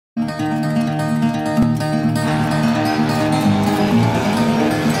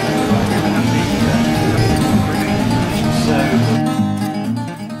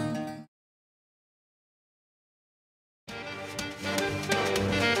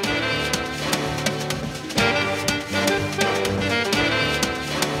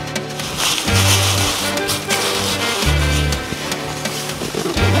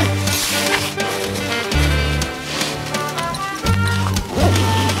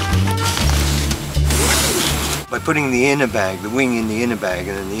putting the inner bag, the wing in the inner bag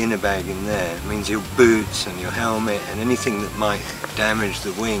and then the inner bag in there, it means your boots and your helmet and anything that might damage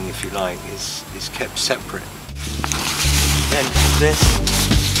the wing, if you like, is kept separate. Then this,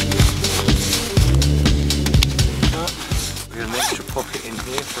 we've got an extra pocket in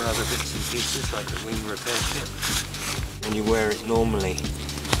here for other bits and pieces like the wing repair kit. When you wear it normally,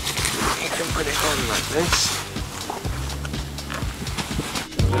 you can put it on like this.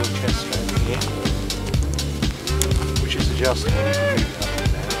 A little chest strap here, which is adjustable, you can move it up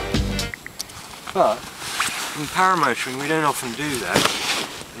and down. But in paramotoring we don't often do that,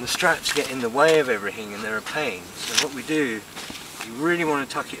 and the straps get in the way of everything and they're a pain. So what we do, you really want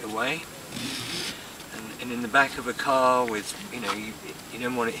to tuck it away, and in the back of a car with, you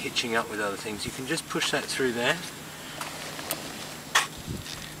don't want it hitching up with other things, you can just push that through there.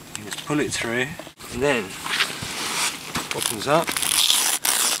 You just pull it through, and then it opens up.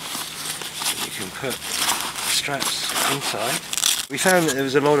 You can put straps inside. We found that there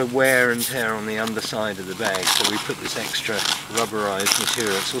was a lot of wear and tear on the underside of the bag, so we put this extra rubberized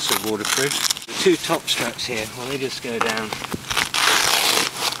material. It's also waterproof. The two top straps here, well, they just go down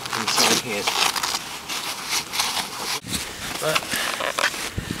inside here. But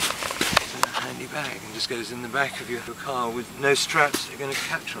it's a handy bag and just goes in the back of your car with no straps that are going to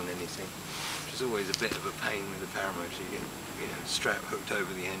catch on anything, which is always a bit of a pain with a paramotor. You get strap hooked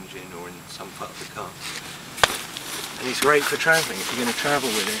over the engine or in some part of the car. And it's great for travelling. If you're going to travel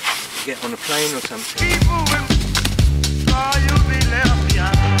with it, get on a plane or something.